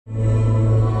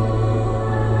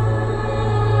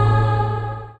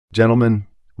Gentlemen,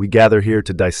 we gather here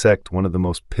to dissect one of the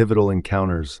most pivotal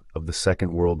encounters of the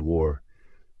Second World War,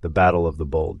 the Battle of the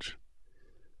Bulge.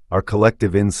 Our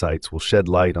collective insights will shed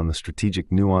light on the strategic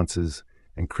nuances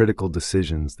and critical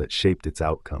decisions that shaped its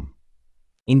outcome.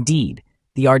 Indeed,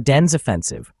 the Ardennes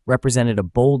offensive represented a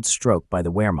bold stroke by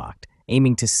the Wehrmacht,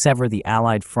 aiming to sever the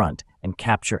Allied front and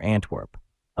capture Antwerp,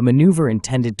 a maneuver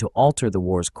intended to alter the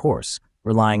war's course,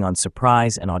 relying on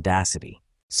surprise and audacity.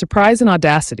 Surprise and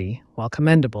audacity, while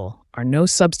commendable, are no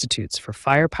substitutes for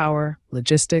firepower,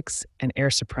 logistics, and air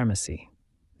supremacy.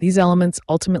 These elements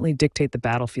ultimately dictate the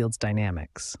battlefield's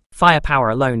dynamics. Firepower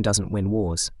alone doesn't win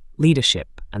wars.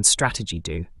 Leadership and strategy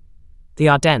do. The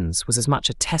Ardennes was as much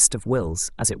a test of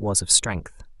wills as it was of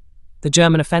strength. The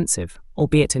German offensive,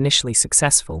 albeit initially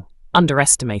successful,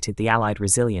 underestimated the Allied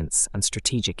resilience and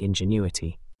strategic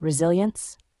ingenuity.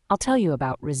 Resilience? I'll tell you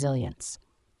about resilience.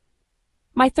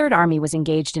 My Third Army was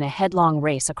engaged in a headlong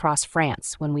race across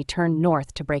France when we turned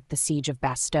north to break the siege of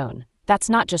Bastogne. That's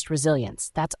not just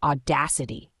resilience, that's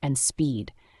audacity and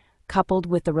speed, coupled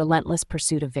with the relentless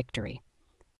pursuit of victory.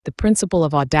 The principle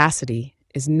of audacity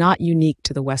is not unique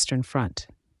to the Western Front.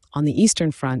 On the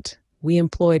Eastern Front, we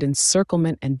employed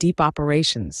encirclement and deep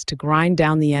operations to grind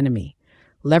down the enemy,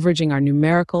 leveraging our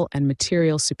numerical and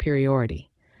material superiority.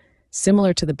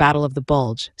 Similar to the Battle of the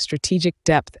Bulge, strategic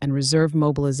depth and reserve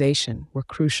mobilization were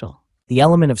crucial. The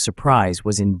element of surprise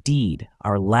was indeed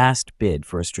our last bid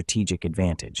for a strategic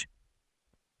advantage.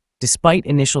 Despite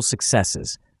initial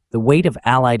successes, the weight of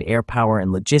Allied air power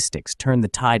and logistics turned the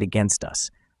tide against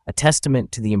us, a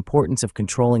testament to the importance of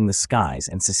controlling the skies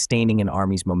and sustaining an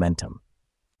army's momentum.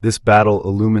 This battle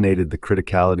illuminated the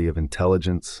criticality of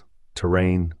intelligence,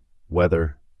 terrain,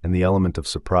 weather, and the element of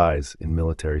surprise in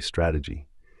military strategy.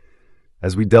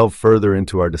 As we delve further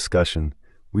into our discussion,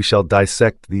 we shall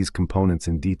dissect these components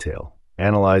in detail,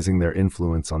 analyzing their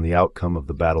influence on the outcome of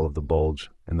the Battle of the Bulge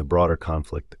and the broader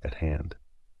conflict at hand.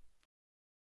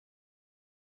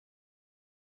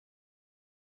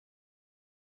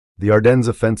 The Ardennes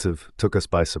offensive took us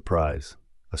by surprise,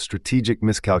 a strategic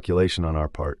miscalculation on our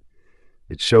part.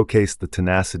 It showcased the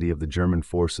tenacity of the German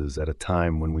forces at a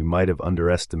time when we might have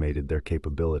underestimated their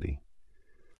capability.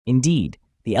 Indeed,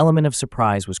 the element of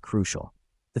surprise was crucial.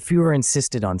 The Führer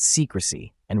insisted on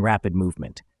secrecy and rapid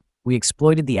movement. We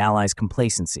exploited the Allies'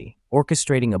 complacency,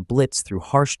 orchestrating a blitz through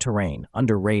harsh terrain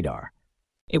under radar.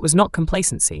 It was not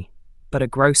complacency, but a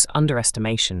gross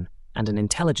underestimation and an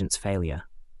intelligence failure.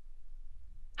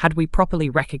 Had we properly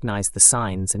recognized the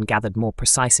signs and gathered more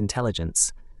precise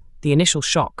intelligence, the initial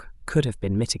shock could have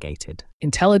been mitigated.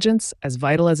 Intelligence, as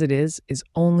vital as it is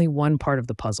only one part of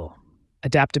the puzzle.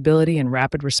 Adaptability and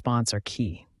rapid response are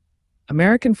key.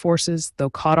 American forces, though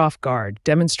caught off guard,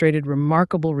 demonstrated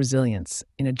remarkable resilience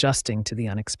in adjusting to the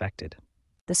unexpected.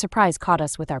 The surprise caught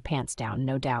us with our pants down,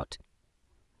 no doubt.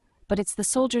 But it's the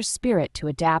soldier's spirit to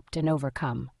adapt and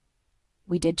overcome.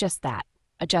 We did just that,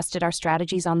 adjusted our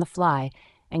strategies on the fly,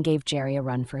 and gave Jerry a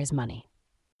run for his money.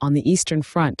 On the Eastern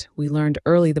Front, we learned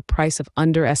early the price of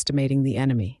underestimating the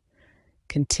enemy.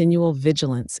 Continual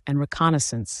vigilance and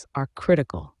reconnaissance are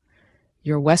critical.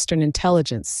 Your Western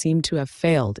intelligence seemed to have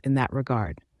failed in that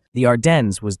regard. The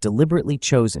Ardennes was deliberately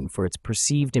chosen for its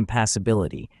perceived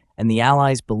impassability and the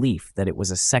Allies' belief that it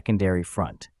was a secondary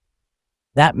front.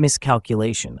 That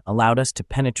miscalculation allowed us to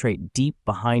penetrate deep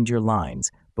behind your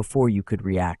lines before you could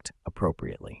react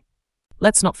appropriately.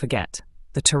 Let's not forget,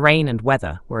 the terrain and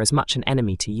weather were as much an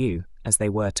enemy to you as they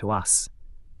were to us.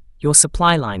 Your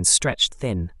supply lines stretched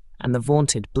thin, and the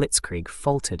vaunted blitzkrieg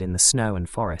faltered in the snow and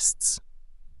forests.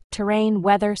 Terrain,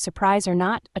 weather, surprise or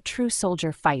not, a true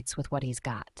soldier fights with what he's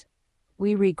got.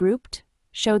 We regrouped,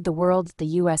 showed the world the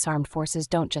U.S. Armed Forces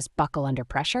don't just buckle under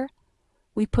pressure.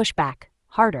 We push back,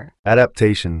 harder.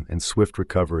 Adaptation and swift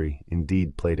recovery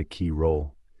indeed played a key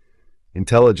role.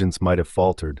 Intelligence might have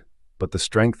faltered, but the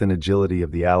strength and agility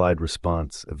of the Allied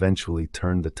response eventually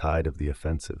turned the tide of the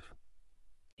offensive.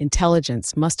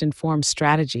 Intelligence must inform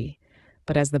strategy,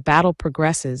 but as the battle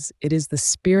progresses, it is the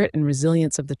spirit and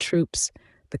resilience of the troops,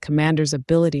 the commander's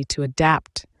ability to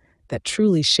adapt, that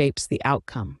truly shapes the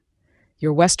outcome.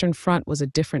 Your Western Front was a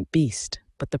different beast,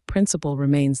 but the principle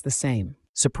remains the same.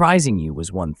 Surprising you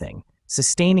was one thing.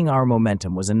 Sustaining our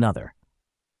momentum was another.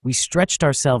 We stretched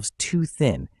ourselves too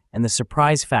thin, and the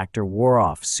surprise factor wore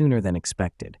off sooner than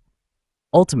expected.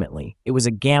 Ultimately, it was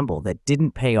a gamble that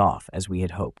didn't pay off as we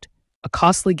had hoped. A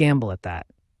costly gamble at that.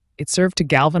 It served to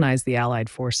galvanize the Allied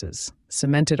forces,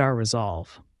 cemented our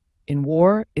resolve. In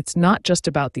war, it's not just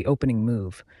about the opening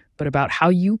move, but about how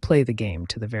you play the game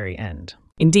to the very end.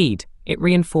 Indeed, it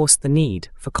reinforced the need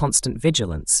for constant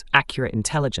vigilance, accurate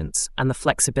intelligence, and the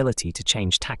flexibility to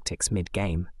change tactics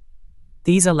mid-game.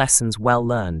 These are lessons well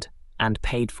learned and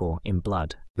paid for in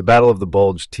blood. The Battle of the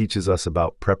Bulge teaches us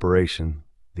about preparation,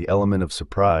 the element of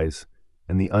surprise,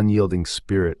 and the unyielding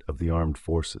spirit of the armed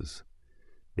forces.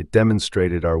 It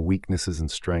demonstrated our weaknesses and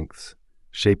strengths,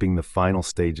 shaping the final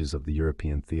stages of the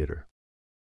European theater.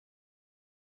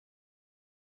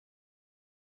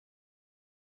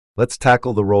 Let's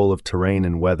tackle the role of terrain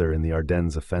and weather in the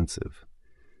Ardennes offensive.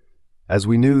 As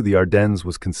we knew, the Ardennes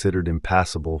was considered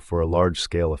impassable for a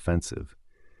large-scale offensive,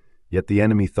 yet the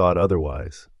enemy thought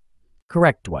otherwise.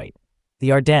 Correct, Dwight.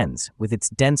 The Ardennes, with its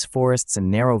dense forests and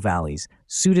narrow valleys,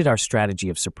 suited our strategy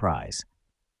of surprise.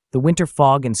 The winter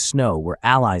fog and snow were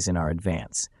allies in our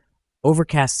advance.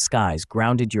 Overcast skies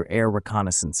grounded your air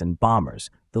reconnaissance, and bombers,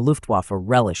 the Luftwaffe,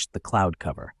 relished the cloud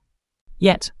cover.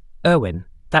 Yet, Erwin,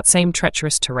 that same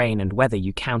treacherous terrain and weather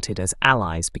you counted as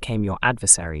allies became your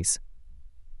adversaries.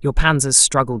 Your panzers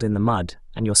struggled in the mud,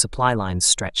 and your supply lines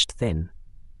stretched thin.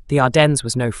 The Ardennes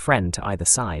was no friend to either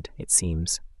side, it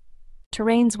seems.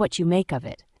 Terrain's what you make of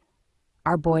it.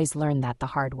 Our boys learned that the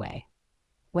hard way.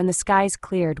 When the skies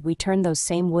cleared, we turned those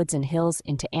same woods and hills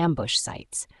into ambush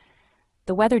sites.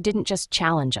 The weather didn't just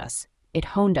challenge us, it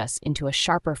honed us into a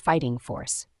sharper fighting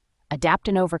force. Adapt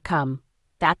and overcome,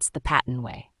 that's the Patton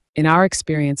way. In our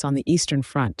experience on the Eastern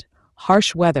Front,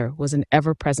 harsh weather was an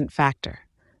ever-present factor.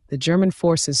 The German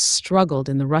forces struggled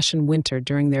in the Russian winter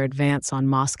during their advance on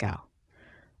Moscow.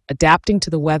 Adapting to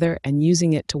the weather and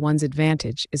using it to one's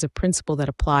advantage is a principle that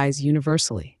applies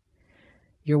universally.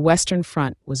 Your Western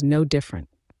Front was no different.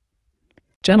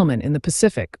 Gentlemen, in the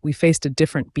Pacific, we faced a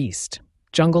different beast: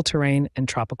 jungle terrain and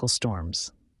tropical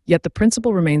storms. Yet the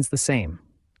principle remains the same.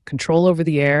 Control over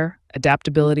the air,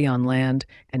 adaptability on land,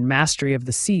 and mastery of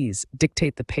the seas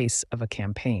dictate the pace of a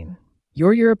campaign.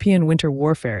 Your European winter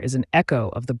warfare is an echo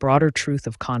of the broader truth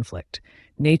of conflict.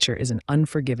 Nature is an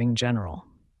unforgiving general.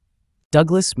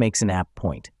 Douglas makes an apt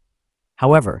point.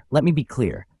 However, let me be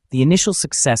clear, the initial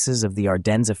successes of the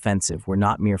Ardennes offensive were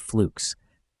not mere flukes.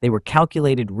 They were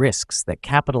calculated risks that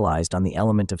capitalized on the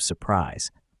element of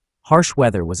surprise. Harsh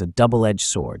weather was a double-edged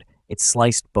sword. It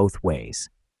sliced both ways.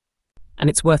 And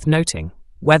it's worth noting,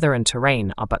 weather and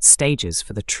terrain are but stages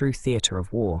for the true theatre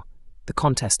of war, the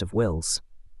contest of wills.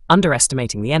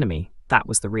 Underestimating the enemy, that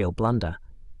was the real blunder.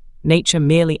 Nature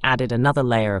merely added another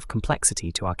layer of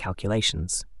complexity to our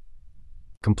calculations.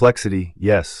 Complexity,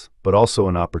 yes, but also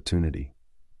an opportunity.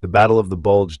 The Battle of the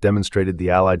Bulge demonstrated the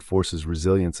Allied forces'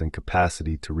 resilience and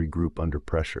capacity to regroup under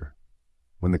pressure.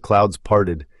 When the clouds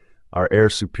parted, our air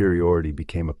superiority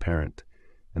became apparent,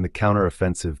 and the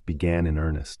counteroffensive began in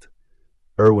earnest.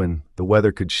 Erwin, the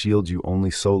weather could shield you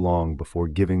only so long before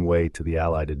giving way to the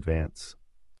Allied advance.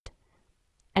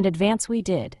 And advance we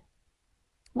did.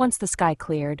 Once the sky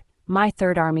cleared, my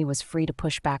Third Army was free to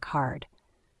push back hard.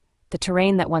 The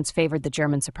terrain that once favored the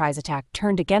German surprise attack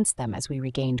turned against them as we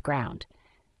regained ground.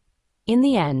 In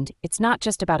the end, it's not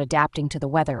just about adapting to the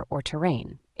weather or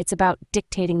terrain. It's about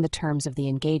dictating the terms of the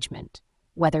engagement.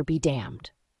 Weather be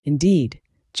damned. Indeed,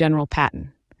 General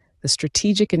Patton, the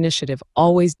strategic initiative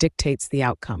always dictates the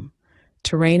outcome.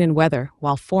 Terrain and weather,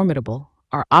 while formidable,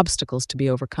 are obstacles to be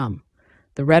overcome.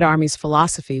 The Red Army's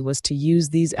philosophy was to use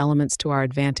these elements to our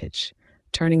advantage,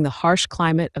 turning the harsh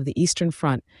climate of the Eastern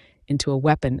Front into a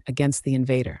weapon against the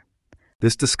invader.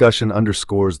 This discussion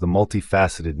underscores the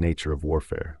multifaceted nature of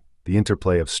warfare, the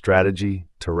interplay of strategy,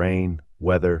 terrain,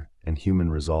 weather, and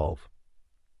human resolve.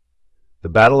 The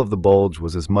Battle of the Bulge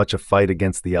was as much a fight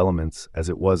against the elements as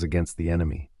it was against the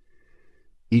enemy.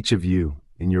 Each of you,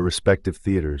 in your respective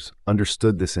theaters,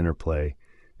 understood this interplay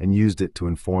and used it to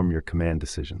inform your command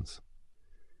decisions.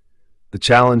 The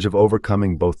challenge of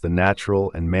overcoming both the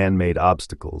natural and man-made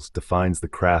obstacles defines the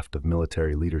craft of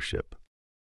military leadership.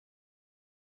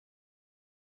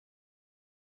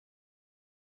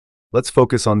 Let's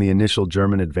focus on the initial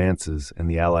German advances and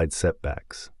the Allied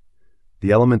setbacks.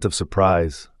 The element of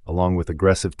surprise, along with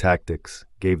aggressive tactics,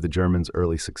 gave the Germans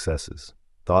early successes.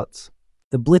 Thoughts?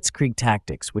 The blitzkrieg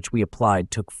tactics which we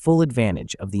applied took full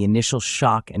advantage of the initial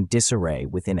shock and disarray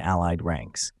within Allied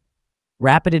ranks.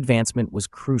 Rapid advancement was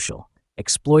crucial,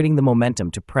 exploiting the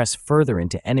momentum to press further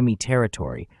into enemy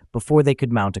territory before they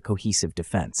could mount a cohesive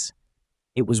defense.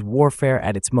 It was warfare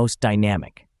at its most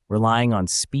dynamic, relying on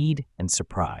speed and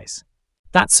surprise.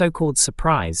 That so-called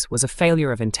surprise was a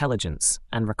failure of intelligence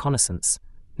and reconnaissance,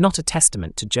 not a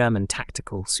testament to German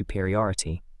tactical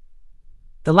superiority.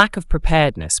 The lack of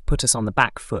preparedness put us on the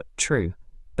back foot, true,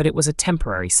 but it was a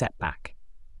temporary setback.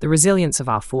 The resilience of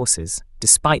our forces,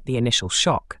 despite the initial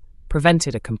shock,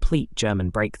 prevented a complete German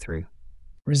breakthrough.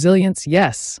 Resilience,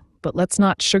 yes, but let's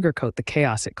not sugarcoat the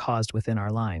chaos it caused within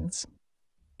our lines.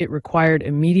 It required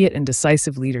immediate and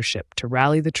decisive leadership to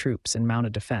rally the troops and mount a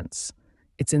defense.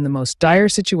 It's in the most dire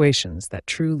situations that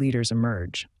true leaders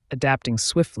emerge, adapting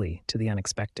swiftly to the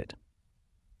unexpected.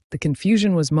 The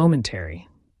confusion was momentary.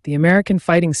 The American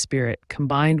fighting spirit,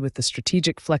 combined with the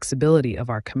strategic flexibility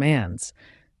of our commands,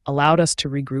 allowed us to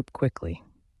regroup quickly.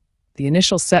 The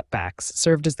initial setbacks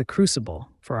served as the crucible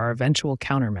for our eventual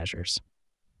countermeasures.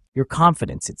 Your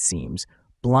confidence, it seems,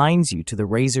 blinds you to the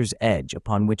razor's edge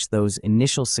upon which those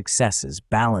initial successes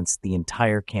balanced the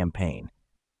entire campaign.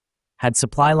 Had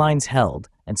supply lines held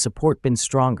and support been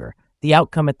stronger, the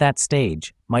outcome at that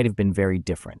stage might have been very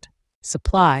different.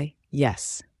 Supply,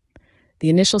 yes. The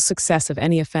initial success of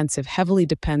any offensive heavily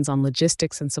depends on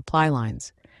logistics and supply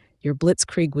lines. Your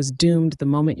blitzkrieg was doomed the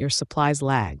moment your supplies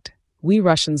lagged. We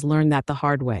Russians learned that the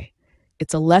hard way.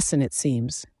 It's a lesson, it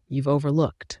seems, you've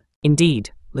overlooked.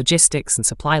 Indeed, logistics and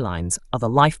supply lines are the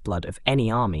lifeblood of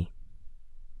any army.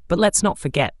 But let's not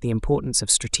forget the importance of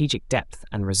strategic depth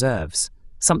and reserves,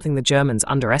 something the Germans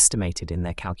underestimated in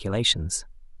their calculations.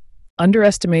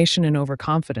 Underestimation and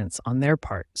overconfidence on their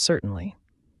part, certainly.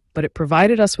 But it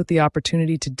provided us with the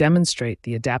opportunity to demonstrate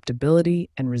the adaptability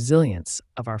and resilience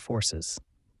of our forces.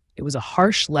 It was a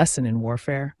harsh lesson in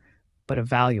warfare, but a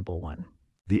valuable one.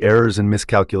 The errors and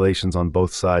miscalculations on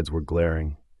both sides were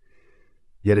glaring.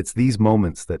 Yet it's these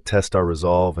moments that test our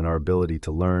resolve and our ability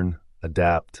to learn,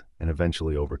 adapt, and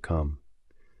eventually overcome.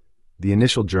 The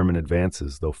initial German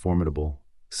advances, though formidable,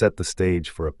 set the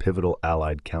stage for a pivotal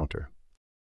Allied counter.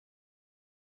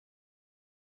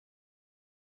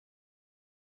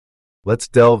 Let's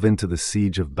delve into the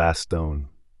siege of Bastogne,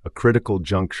 a critical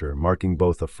juncture marking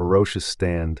both a ferocious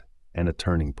stand and a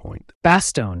turning point.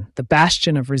 Bastogne, the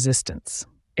bastion of resistance.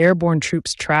 Airborne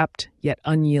troops trapped, yet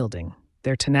unyielding.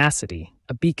 Their tenacity,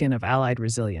 a beacon of Allied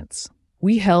resilience.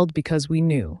 We held because we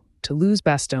knew to lose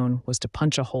Bastogne was to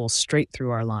punch a hole straight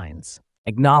through our lines.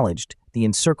 Acknowledged, the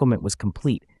encirclement was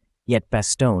complete, yet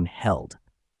Bastogne held.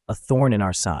 A thorn in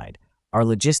our side, our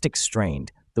logistics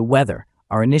strained, the weather,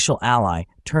 our initial ally,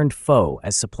 turned foe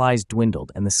as supplies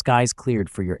dwindled and the skies cleared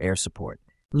for your air support.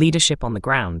 Leadership on the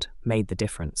ground made the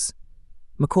difference.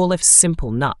 McAuliffe's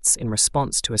simple nuts in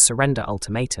response to a surrender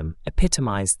ultimatum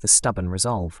epitomized the stubborn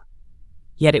resolve.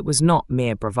 Yet it was not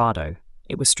mere bravado,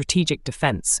 it was strategic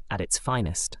defense at its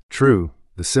finest. True,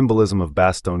 the symbolism of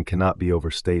Bastogne cannot be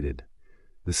overstated.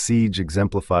 The siege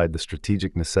exemplified the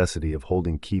strategic necessity of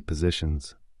holding key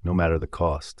positions, no matter the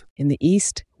cost. In the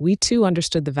East, we too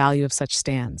understood the value of such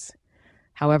stands.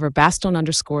 However, Bastogne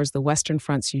underscores the Western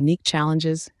Front's unique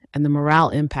challenges and the morale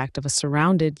impact of a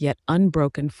surrounded yet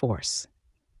unbroken force.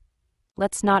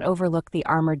 Let's not overlook the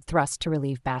armored thrust to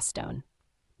relieve Bastogne.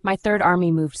 My Third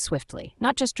Army moved swiftly,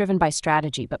 not just driven by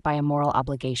strategy, but by a moral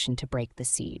obligation to break the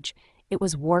siege. It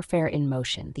was warfare in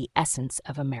motion, the essence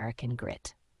of American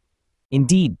grit.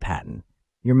 Indeed, Patton,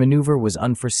 your maneuver was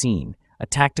unforeseen, a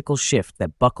tactical shift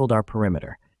that buckled our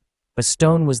perimeter.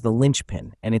 Bastogne was the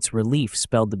linchpin, and its relief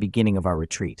spelled the beginning of our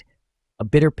retreat. A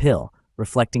bitter pill,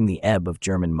 reflecting the ebb of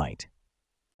German might.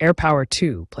 Airpower,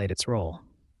 too, played its role.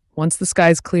 Once the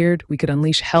skies cleared, we could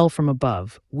unleash hell from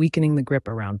above, weakening the grip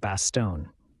around Bastogne.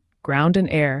 Ground and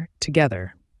air,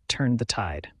 together, turned the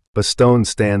tide. Bastogne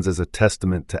stands as a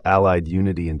testament to Allied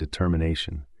unity and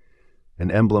determination,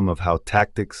 an emblem of how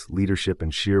tactics, leadership,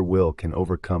 and sheer will can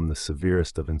overcome the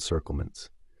severest of encirclements.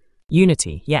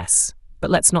 Unity, yes, but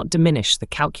let's not diminish the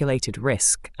calculated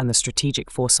risk and the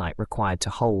strategic foresight required to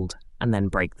hold and then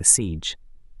break the siege.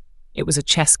 It was a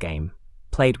chess game,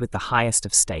 played with the highest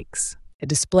of stakes. A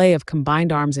display of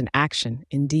combined arms in action,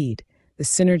 indeed, the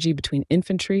synergy between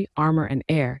infantry, armor, and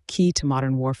air, key to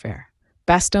modern warfare.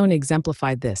 Bastogne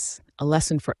exemplified this, a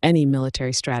lesson for any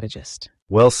military strategist.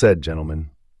 Well said,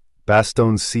 gentlemen.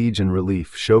 Bastogne's siege and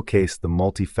relief showcased the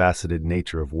multifaceted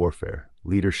nature of warfare,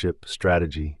 leadership,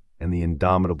 strategy, and the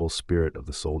indomitable spirit of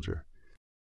the soldier.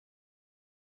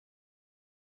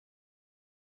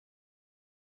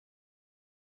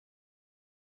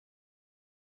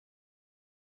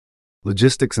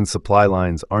 Logistics and supply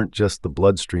lines aren't just the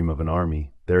bloodstream of an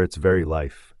army, they're its very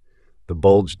life. The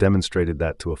Bulge demonstrated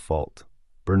that to a fault.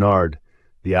 Bernard,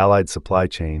 the Allied supply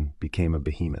chain, became a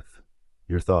behemoth.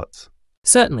 Your thoughts?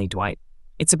 Certainly, Dwight.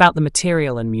 It's about the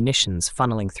material and munitions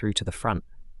funneling through to the front.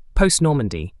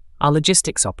 Post-Normandy, our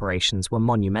logistics operations were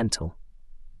monumental.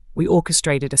 We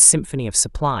orchestrated a symphony of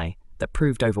supply that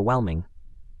proved overwhelming.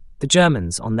 The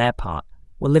Germans, on their part,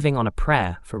 were living on a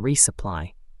prayer for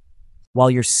resupply. While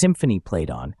your symphony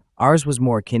played on, ours was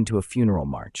more akin to a funeral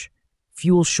march.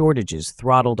 Fuel shortages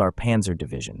throttled our panzer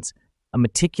divisions. A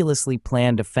meticulously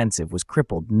planned offensive was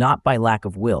crippled not by lack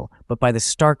of will, but by the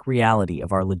stark reality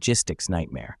of our logistics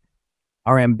nightmare.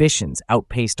 Our ambitions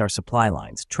outpaced our supply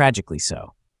lines, tragically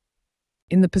so.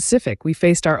 In the Pacific, we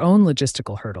faced our own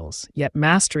logistical hurdles, yet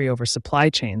mastery over supply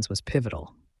chains was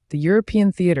pivotal. The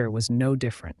European theater was no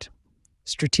different.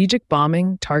 Strategic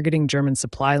bombing targeting German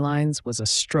supply lines was a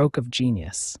stroke of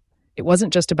genius. It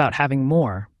wasn't just about having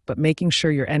more, but making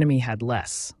sure your enemy had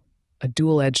less. A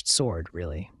dual-edged sword,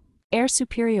 really. Air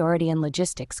superiority and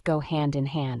logistics go hand in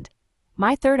hand.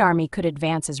 My Third Army could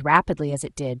advance as rapidly as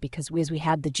it did because we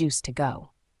had the juice to go.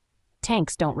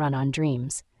 Tanks don't run on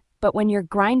dreams, but when you're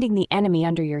grinding the enemy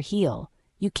under your heel,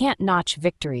 you can't notch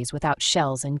victories without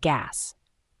shells and gas.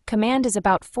 Command is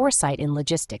about foresight in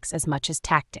logistics as much as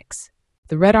tactics.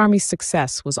 The Red Army's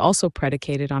success was also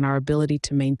predicated on our ability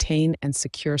to maintain and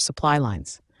secure supply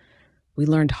lines. We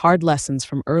learned hard lessons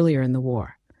from earlier in the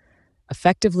war.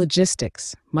 Effective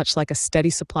logistics, much like a steady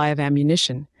supply of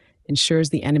ammunition, ensures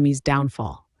the enemy's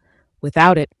downfall.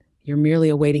 Without it, you're merely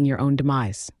awaiting your own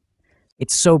demise.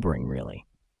 It's sobering, really.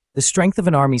 The strength of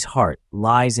an army's heart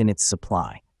lies in its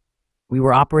supply. We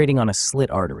were operating on a slit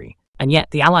artery, and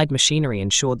yet the Allied machinery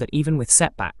ensured that even with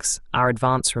setbacks, our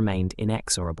advance remained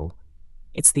inexorable.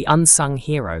 It's the unsung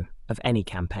hero of any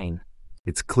campaign.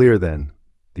 It's clear, then,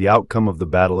 the outcome of the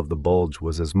Battle of the Bulge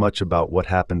was as much about what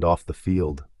happened off the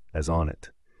field as on it.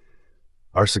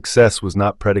 Our success was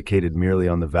not predicated merely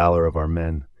on the valor of our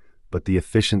men, but the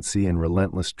efficiency and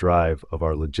relentless drive of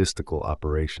our logistical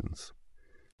operations.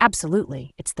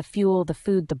 Absolutely. It's the fuel, the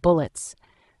food, the bullets.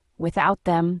 Without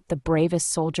them, the bravest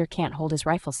soldier can't hold his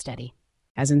rifle steady.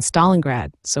 As in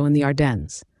Stalingrad, so in the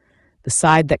Ardennes. The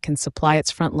side that can supply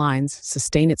its front lines,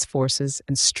 sustain its forces,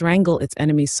 and strangle its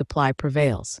enemy's supply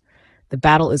prevails. The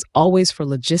battle is always for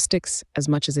logistics as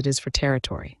much as it is for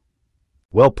territory.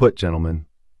 Well put, gentlemen.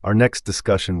 Our next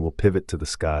discussion will pivot to the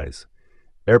skies.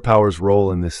 Airpower's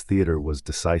role in this theater was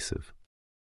decisive.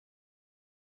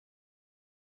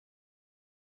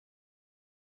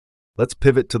 Let's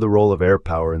pivot to the role of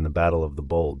Airpower in the Battle of the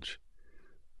Bulge.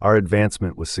 Our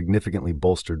advancement was significantly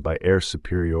bolstered by air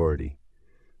superiority.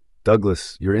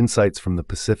 Douglas, your insights from the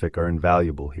Pacific are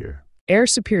invaluable here. Air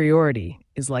superiority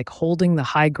is like holding the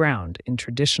high ground in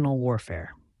traditional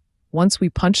warfare. Once we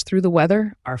punched through the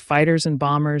weather, our fighters and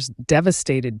bombers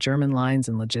devastated German lines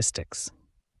and logistics.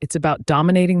 It's about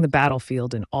dominating the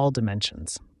battlefield in all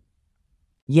dimensions.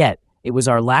 Yet, it was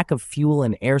our lack of fuel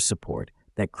and air support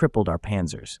that crippled our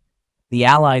panzers. The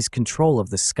Allies' control of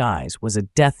the skies was a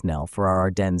death knell for our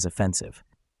Ardennes offensive.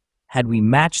 Had we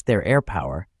matched their air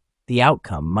power, the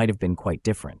outcome might have been quite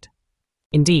different.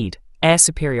 Indeed, air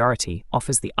superiority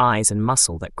offers the eyes and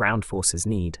muscle that ground forces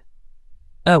need.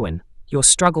 Erwin, your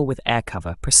struggle with air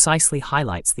cover precisely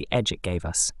highlights the edge it gave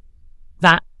us.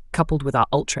 That, coupled with our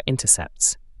ultra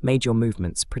intercepts, made your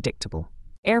movements predictable.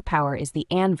 Air power is the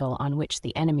anvil on which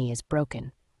the enemy is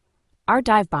broken. Our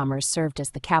dive bombers served as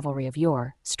the cavalry of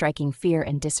yore, striking fear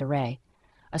and disarray.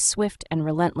 A swift and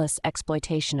relentless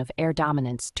exploitation of air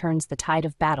dominance turns the tide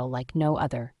of battle like no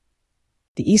other.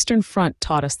 The Eastern Front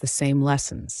taught us the same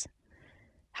lessons.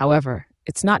 However,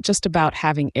 it's not just about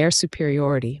having air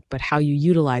superiority, but how you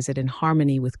utilize it in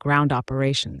harmony with ground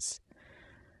operations.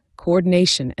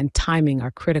 Coordination and timing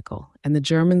are critical, and the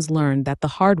Germans learned that the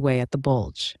hard way at the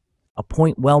Bulge. A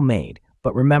point well made,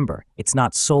 but remember, it's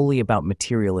not solely about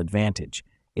material advantage.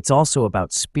 It's also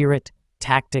about spirit,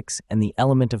 tactics, and the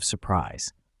element of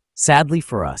surprise. Sadly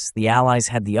for us, the Allies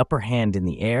had the upper hand in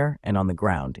the air and on the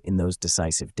ground in those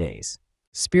decisive days.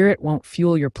 Spirit won't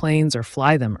fuel your planes or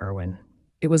fly them, Erwin.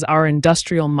 It was our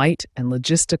industrial might and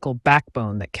logistical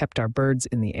backbone that kept our birds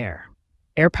in the air.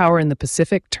 Air power in the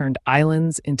Pacific turned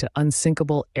islands into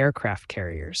unsinkable aircraft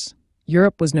carriers.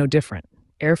 Europe was no different.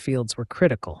 Airfields were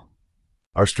critical.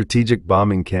 Our strategic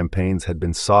bombing campaigns had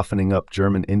been softening up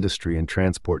German industry and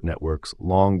transport networks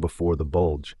long before the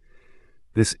Bulge.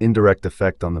 This indirect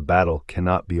effect on the battle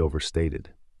cannot be overstated.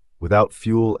 Without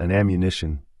fuel and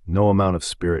ammunition, no amount of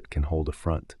spirit can hold a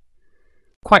front.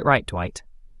 Quite right, Dwight.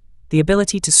 The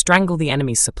ability to strangle the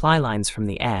enemy's supply lines from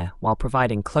the air while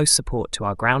providing close support to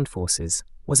our ground forces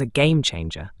was a game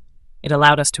changer. It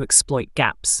allowed us to exploit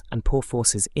gaps and pour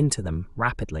forces into them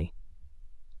rapidly.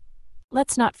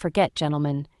 Let's not forget,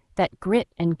 gentlemen, that grit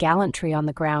and gallantry on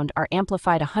the ground are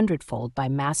amplified 100-fold by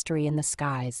mastery in the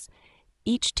skies.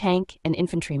 Each tank and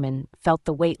infantryman felt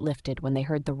the weight lifted when they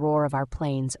heard the roar of our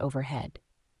planes overhead.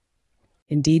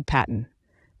 Indeed, Patton.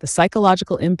 The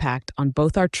psychological impact on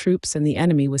both our troops and the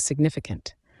enemy was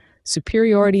significant.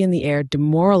 Superiority in the air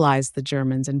demoralized the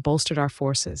Germans and bolstered our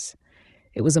forces.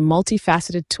 It was a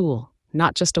multifaceted tool,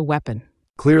 not just a weapon.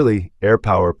 Clearly, air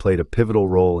power played a pivotal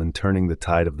role in turning the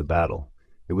tide of the battle.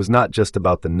 It was not just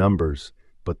about the numbers,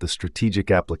 but the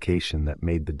strategic application that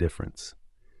made the difference.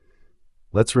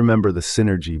 Let's remember the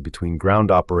synergy between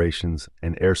ground operations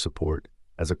and air support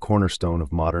as a cornerstone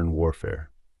of modern warfare.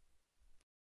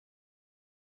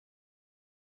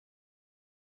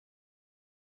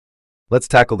 Let's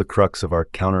tackle the crux of our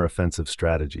counteroffensive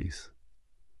strategies.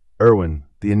 Erwin,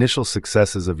 the initial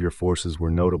successes of your forces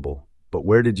were notable, but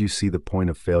where did you see the point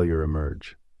of failure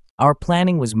emerge? Our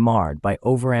planning was marred by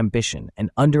overambition and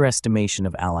underestimation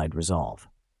of Allied resolve.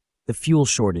 The fuel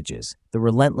shortages, the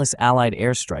relentless Allied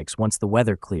airstrikes once the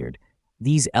weather cleared,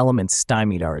 these elements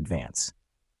stymied our advance.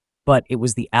 But it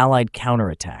was the Allied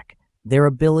counterattack, their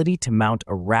ability to mount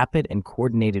a rapid and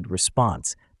coordinated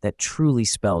response that truly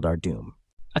spelled our doom.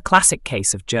 A classic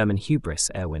case of German hubris,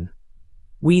 Erwin.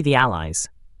 We, the Allies,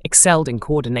 excelled in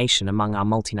coordination among our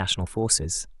multinational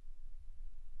forces.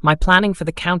 My planning for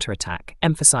the counterattack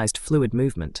emphasized fluid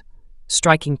movement,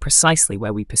 striking precisely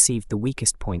where we perceived the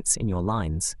weakest points in your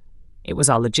lines. It was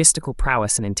our logistical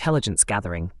prowess and intelligence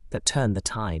gathering that turned the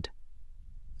tide.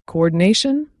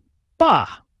 Coordination?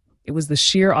 Bah! It was the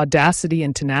sheer audacity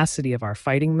and tenacity of our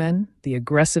fighting men, the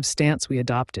aggressive stance we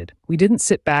adopted. We didn't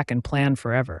sit back and plan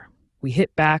forever. We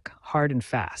hit back hard and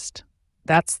fast.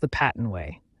 That's the Patton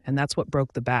way, and that's what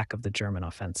broke the back of the German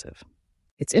offensive.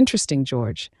 It's interesting,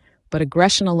 George, but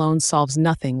aggression alone solves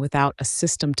nothing without a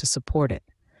system to support it.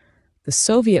 The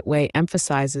Soviet way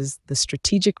emphasizes the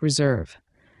strategic reserve,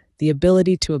 the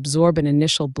ability to absorb an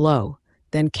initial blow,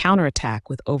 then counterattack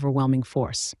with overwhelming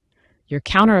force. Your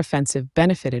counteroffensive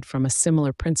benefited from a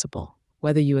similar principle,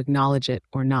 whether you acknowledge it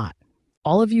or not.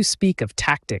 All of you speak of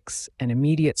tactics and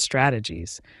immediate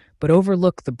strategies, but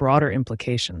overlook the broader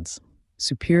implications.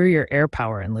 Superior air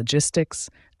power and logistics,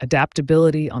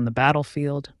 adaptability on the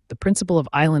battlefield, the principle of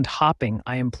island hopping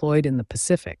I employed in the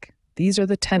Pacific. These are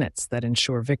the tenets that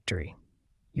ensure victory.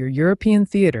 Your European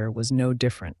theater was no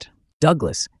different.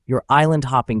 Douglas, your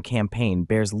island-hopping campaign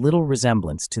bears little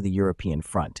resemblance to the European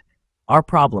front. Our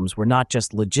problems were not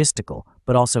just logistical,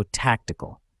 but also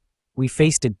tactical. We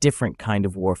faced a different kind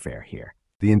of warfare here.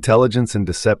 The intelligence and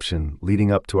deception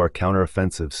leading up to our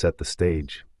counteroffensive set the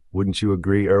stage. Wouldn't you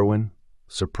agree, Erwin?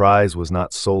 Surprise was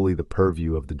not solely the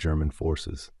purview of the German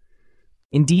forces.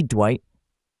 Indeed, Dwight.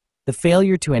 The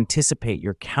failure to anticipate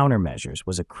your countermeasures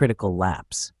was a critical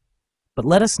lapse. But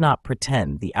let us not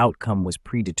pretend the outcome was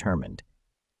predetermined.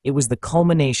 It was the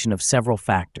culmination of several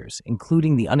factors,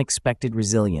 including the unexpected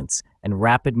resilience and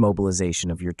rapid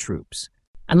mobilization of your troops.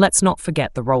 And let's not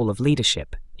forget the role of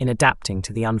leadership in adapting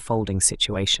to the unfolding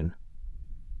situation.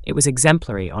 It was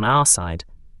exemplary on our side,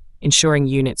 ensuring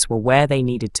units were where they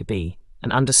needed to be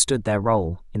and understood their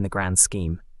role in the grand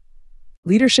scheme.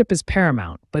 Leadership is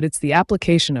paramount, but it's the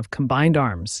application of combined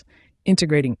arms,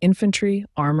 integrating infantry,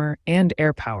 armor, and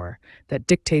air power that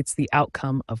dictates the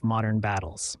outcome of modern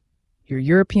battles. Your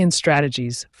European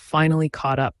strategies finally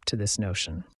caught up to this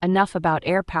notion. Enough about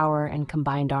air power and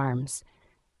combined arms.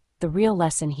 The real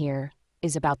lesson here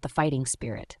is about the fighting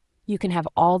spirit. You can have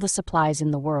all the supplies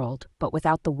in the world, but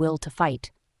without the will to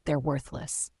fight, they're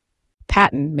worthless.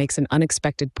 Patton makes an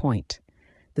unexpected point.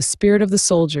 The spirit of the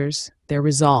soldiers, their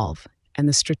resolve, and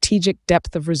the strategic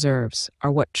depth of reserves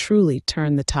are what truly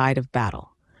turn the tide of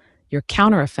battle. Your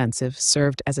counteroffensive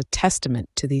served as a testament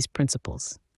to these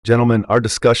principles. Gentlemen, our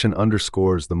discussion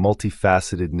underscores the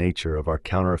multifaceted nature of our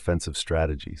counteroffensive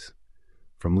strategies.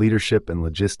 From leadership and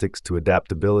logistics to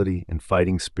adaptability and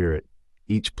fighting spirit,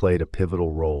 each played a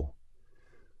pivotal role.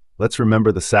 Let's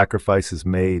remember the sacrifices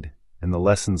made and the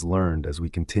lessons learned as we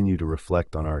continue to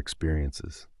reflect on our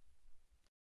experiences.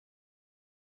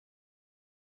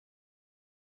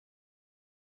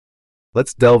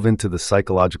 Let's delve into the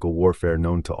psychological warfare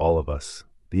known to all of us,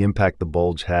 the impact the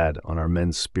Bulge had on our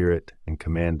men's spirit and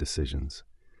command decisions.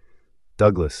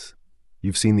 Douglas,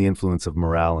 you've seen the influence of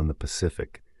morale in the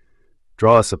Pacific.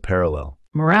 Draw us a parallel.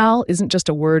 Morale isn't just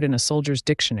a word in a soldier's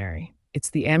dictionary. It's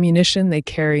the ammunition they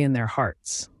carry in their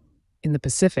hearts. In the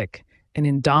Pacific, an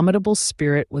indomitable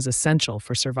spirit was essential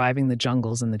for surviving the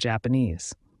jungles and the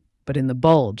Japanese. But in the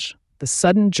Bulge, the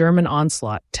sudden German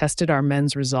onslaught tested our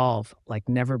men's resolve like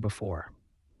never before.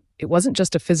 It wasn't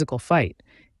just a physical fight.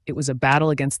 It was a battle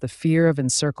against the fear of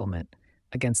encirclement,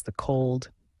 against the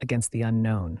cold, against the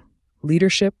unknown.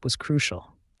 Leadership was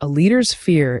crucial. A leader's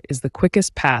fear is the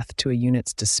quickest path to a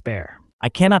unit's despair. I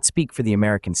cannot speak for the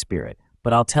American spirit,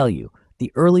 but I'll tell you,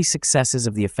 the early successes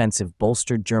of the offensive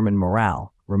bolstered German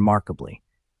morale remarkably.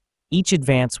 Each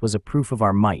advance was a proof of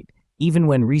our might, even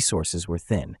when resources were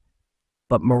thin.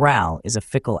 But morale is a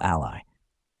fickle ally.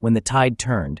 When the tide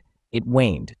turned, it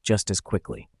waned just as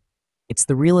quickly. It's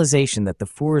the realization that the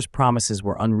Führer's promises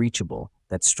were unreachable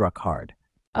that struck hard.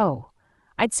 Oh,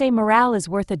 I'd say morale is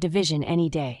worth a division any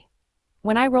day.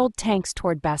 When I rolled tanks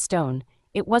toward Bastogne,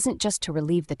 It wasn't just to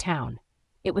relieve the town.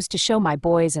 It was to show my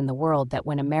boys and the world that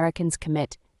when Americans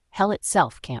commit, hell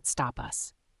itself can't stop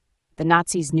us. The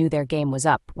Nazis knew their game was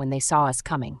up when they saw us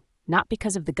coming, not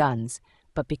because of the guns,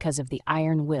 but because of the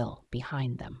iron will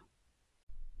behind them.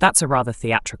 That's a rather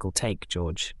theatrical take,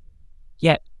 George.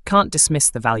 Yet, can't dismiss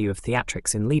the value of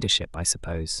theatrics in leadership, I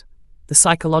suppose. The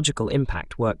psychological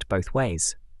impact worked both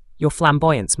ways. Your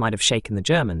flamboyance might have shaken the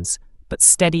Germans, but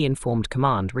steady, informed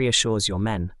command reassures your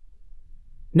men.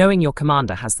 Knowing your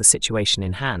commander has the situation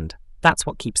in hand, that's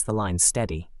what keeps the line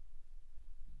steady.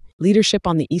 Leadership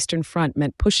on the Eastern Front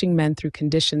meant pushing men through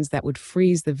conditions that would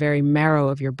freeze the very marrow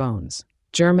of your bones.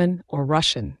 German or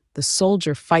Russian, the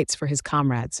soldier fights for his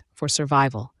comrades, for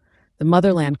survival. The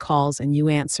motherland calls and you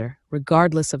answer,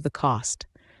 regardless of the cost.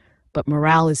 But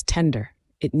morale is tender.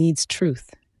 It needs truth,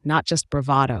 not just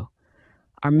bravado.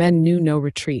 Our men knew no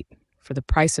retreat, for the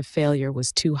price of failure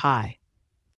was too high.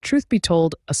 Truth be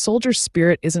told, a soldier's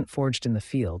spirit isn't forged in the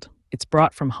field. It's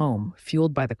brought from home,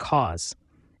 fueled by the cause.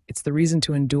 It's the reason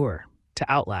to endure,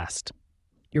 to outlast.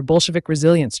 Your Bolshevik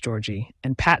resilience, Georgie,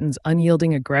 and Patton's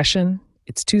unyielding aggression,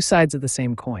 it's two sides of the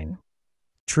same coin.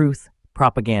 Truth,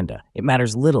 propaganda, it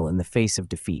matters little in the face of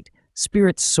defeat.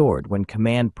 Spirits soared when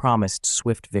command promised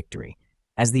swift victory.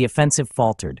 As the offensive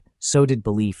faltered, so did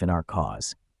belief in our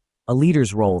cause. A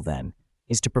leader's role, then,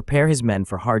 is to prepare his men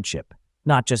for hardship,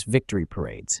 not just victory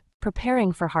parades.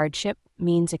 Preparing for hardship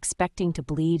means expecting to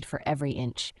bleed for every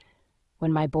inch.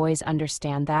 When my boys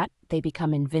understand that, they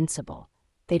become invincible.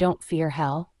 They don't fear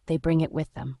hell, they bring it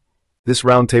with them. This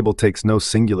roundtable takes no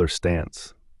singular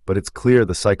stance, but it's clear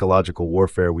the psychological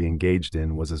warfare we engaged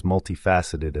in was as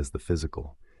multifaceted as the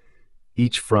physical.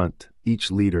 Each front,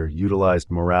 each leader utilized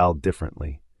morale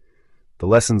differently. The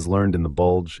lessons learned in the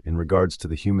Bulge in regards to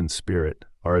the human spirit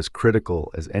are as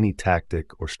critical as any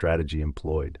tactic or strategy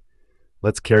employed.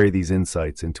 Let's carry these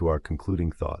insights into our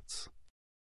concluding thoughts.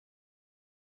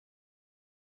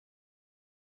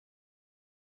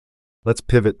 Let's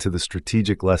pivot to the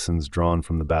strategic lessons drawn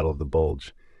from the Battle of the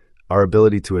Bulge. Our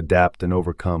ability to adapt and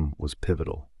overcome was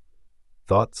pivotal.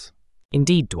 Thoughts?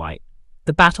 Indeed, Dwight.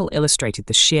 The battle illustrated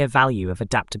the sheer value of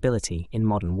adaptability in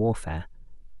modern warfare.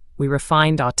 We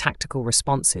refined our tactical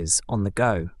responses on the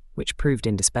go, which proved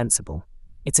indispensable.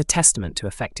 It's a testament to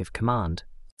effective command.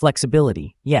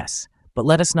 Flexibility, yes, but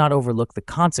let us not overlook the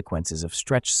consequences of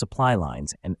stretched supply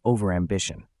lines and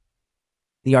overambition.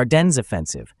 The Ardennes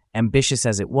offensive, ambitious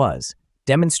as it was,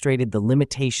 demonstrated the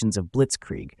limitations of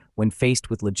blitzkrieg when faced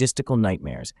with logistical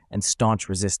nightmares and staunch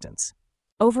resistance.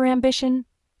 Overambition?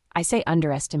 I say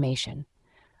underestimation.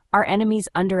 Our enemies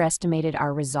underestimated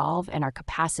our resolve and our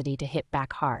capacity to hit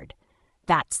back hard.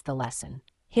 That's the lesson.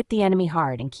 Hit the enemy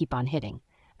hard and keep on hitting.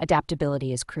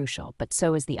 Adaptability is crucial, but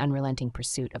so is the unrelenting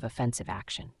pursuit of offensive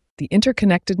action. The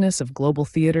interconnectedness of global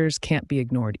theaters can't be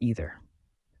ignored either.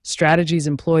 Strategies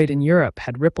employed in Europe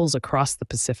had ripples across the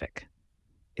Pacific.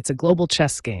 It's a global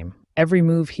chess game. Every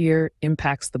move here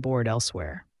impacts the board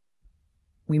elsewhere.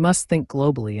 We must think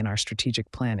globally in our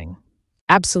strategic planning.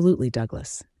 Absolutely,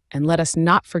 Douglas. And let us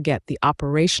not forget the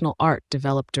operational art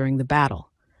developed during the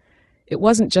battle. It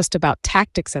wasn't just about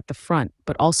tactics at the front,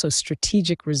 but also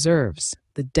strategic reserves,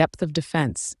 the depth of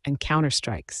defense, and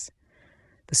counterstrikes.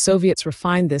 The Soviets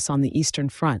refined this on the Eastern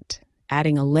Front,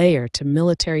 adding a layer to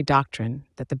military doctrine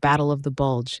that the Battle of the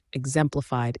Bulge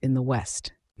exemplified in the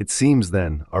West. It seems,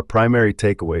 then, our primary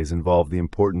takeaways involve the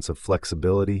importance of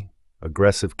flexibility,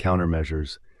 aggressive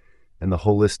countermeasures, and the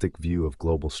holistic view of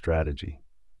global strategy.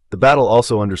 The battle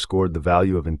also underscored the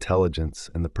value of intelligence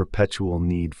and the perpetual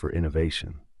need for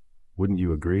innovation. Wouldn't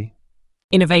you agree?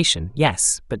 Innovation,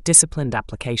 yes, but disciplined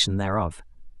application thereof.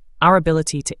 Our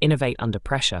ability to innovate under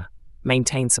pressure,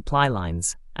 maintain supply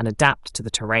lines, and adapt to the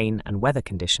terrain and weather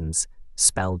conditions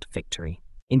spelled victory.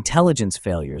 Intelligence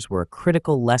failures were a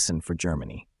critical lesson for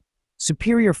Germany.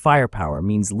 Superior firepower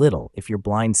means little if you're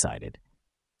blindsided.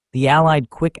 The Allied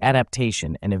quick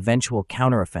adaptation and eventual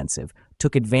counteroffensive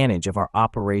took advantage of our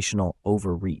operational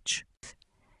overreach.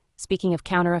 Speaking of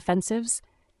counteroffensives,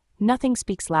 nothing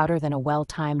speaks louder than a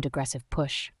well-timed aggressive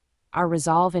push. Our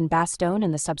resolve in Bastogne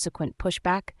and the subsequent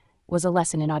pushback was a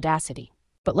lesson in audacity.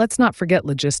 But let's not forget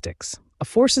logistics. A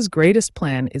force's greatest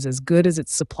plan is as good as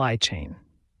its supply chain.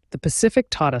 The Pacific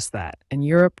taught us that, and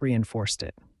Europe reinforced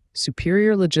it.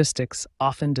 Superior logistics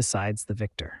often decides the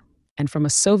victor. And from a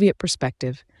Soviet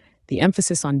perspective, the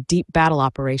emphasis on deep battle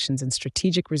operations and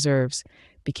strategic reserves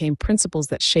became principles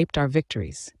that shaped our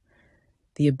victories.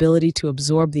 The ability to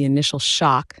absorb the initial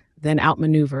shock, then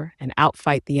outmaneuver and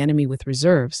outfight the enemy with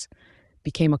reserves,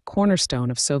 became a cornerstone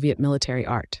of Soviet military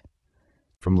art.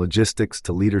 From logistics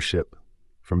to leadership,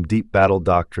 from deep battle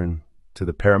doctrine to to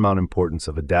the paramount importance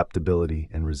of adaptability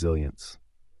and resilience.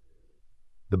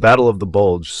 The Battle of the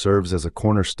Bulge serves as a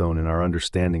cornerstone in our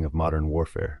understanding of modern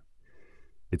warfare.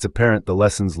 It's apparent the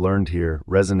lessons learned here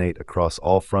resonate across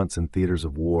all fronts and theaters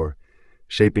of war,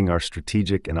 shaping our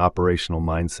strategic and operational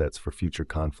mindsets for future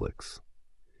conflicts.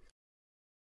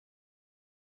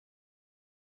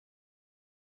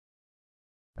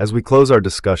 As we close our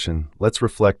discussion, let's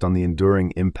reflect on the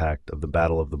enduring impact of the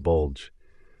Battle of the Bulge.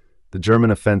 The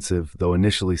German offensive, though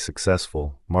initially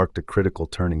successful, marked a critical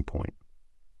turning point.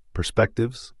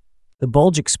 Perspectives? The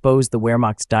Bulge exposed the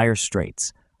Wehrmacht's dire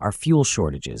straits, our fuel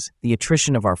shortages, the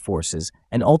attrition of our forces,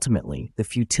 and ultimately the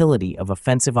futility of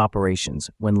offensive operations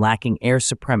when lacking air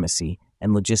supremacy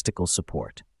and logistical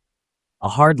support. A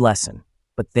hard lesson,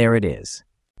 but there it is.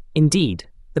 Indeed,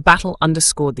 the battle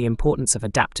underscored the importance of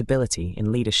adaptability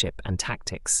in leadership and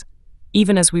tactics.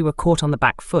 Even as we were caught on the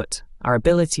back foot, our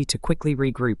ability to quickly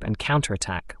regroup and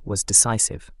counterattack was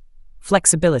decisive.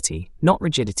 Flexibility, not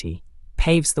rigidity,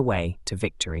 paves the way to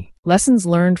victory. Lessons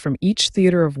learned from each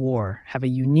theater of war have a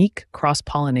unique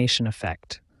cross-pollination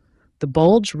effect. The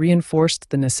Bulge reinforced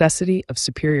the necessity of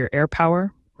superior air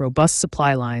power, robust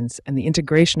supply lines, and the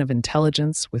integration of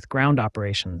intelligence with ground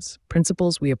operations,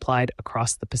 principles we applied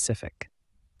across the Pacific.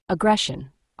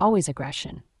 Aggression, always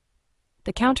aggression.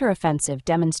 The counteroffensive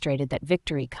demonstrated that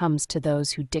victory comes to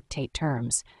those who dictate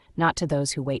terms, not to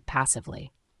those who wait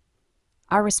passively.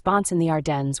 Our response in the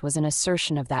Ardennes was an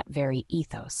assertion of that very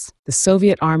ethos. The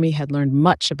Soviet army had learned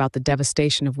much about the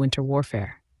devastation of winter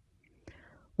warfare.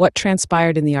 What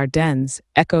transpired in the Ardennes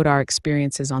echoed our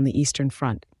experiences on the Eastern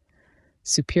Front.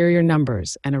 Superior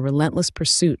numbers and a relentless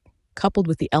pursuit, coupled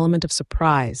with the element of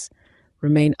surprise,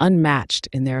 remain unmatched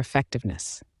in their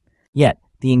effectiveness. Yet,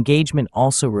 the engagement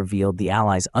also revealed the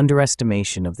Allies'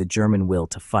 underestimation of the German will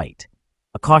to fight.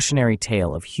 A cautionary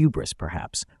tale of hubris,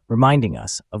 perhaps, reminding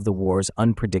us of the war's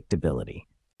unpredictability.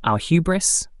 Our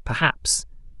hubris? Perhaps.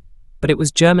 But it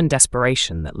was German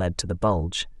desperation that led to the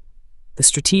Bulge. The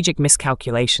strategic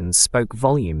miscalculations spoke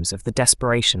volumes of the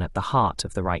desperation at the heart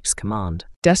of the Reich's command.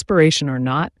 Desperation or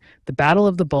not, the Battle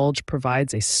of the Bulge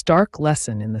provides a stark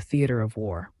lesson in the theater of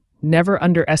war. Never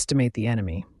underestimate the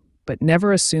enemy, but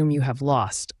never assume you have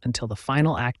lost until the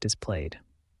final act is played.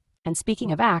 And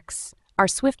speaking of acts, our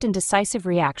swift and decisive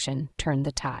reaction turned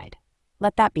the tide.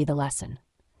 Let that be the lesson.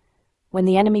 When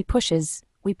the enemy pushes,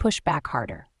 we push back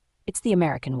harder. It's the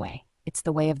American way. It's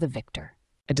the way of the victor.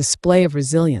 A display of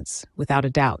resilience, without a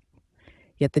doubt.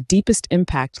 Yet the deepest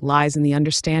impact lies in the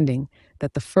understanding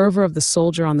that the fervor of the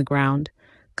soldier on the ground,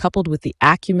 coupled with the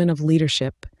acumen of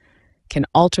leadership, can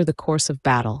alter the course of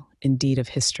battle, indeed of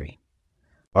history.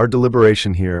 Our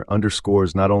deliberation here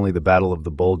underscores not only the Battle of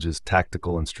the Bulge's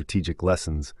tactical and strategic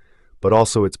lessons, but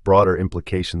also its broader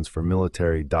implications for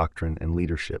military doctrine and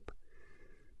leadership.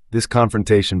 This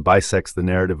confrontation bisects the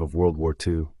narrative of World War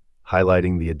II,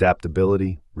 highlighting the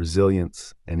adaptability,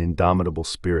 resilience, and indomitable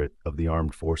spirit of the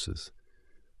armed forces.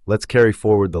 Let's carry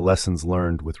forward the lessons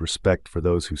learned with respect for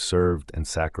those who served and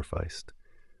sacrificed.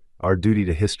 Our duty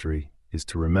to history is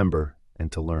to remember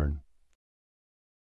and to learn.